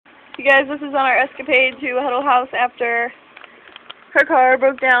You guys, this is on our escapade to Huddle House after her car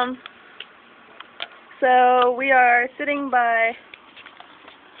broke down. So we are sitting by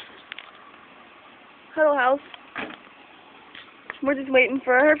Huddle House. We're just waiting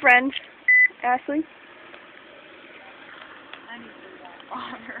for her friend, Ashley. I need some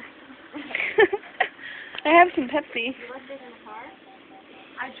water. I have some Pepsi. You left it in the car?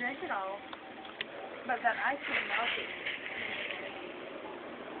 I drank it all. But that ice cream melted.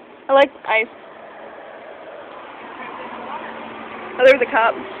 I like ice. Oh, there's a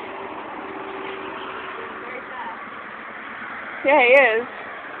cop. Very fast. Yeah, he is.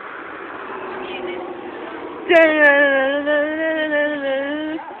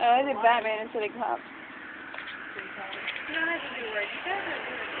 Oh, I did Batman instead of cop. You don't have to do work. You guys are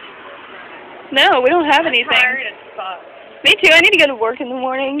doing No, we don't have anything. tired as fuck. Me too. I need to go to work in the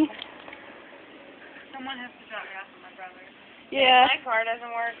morning. Someone has to drop me off with my brother. Yeah. My car doesn't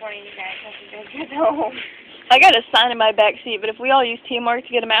work. One of you guys has to go get home. I got a sign in my back seat, but if we all use teamwork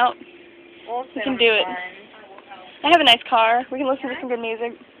to get them out, we can do it. I have a nice car. We can listen to some good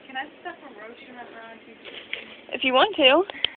music. Can I stuff a roach in my front? If you want to.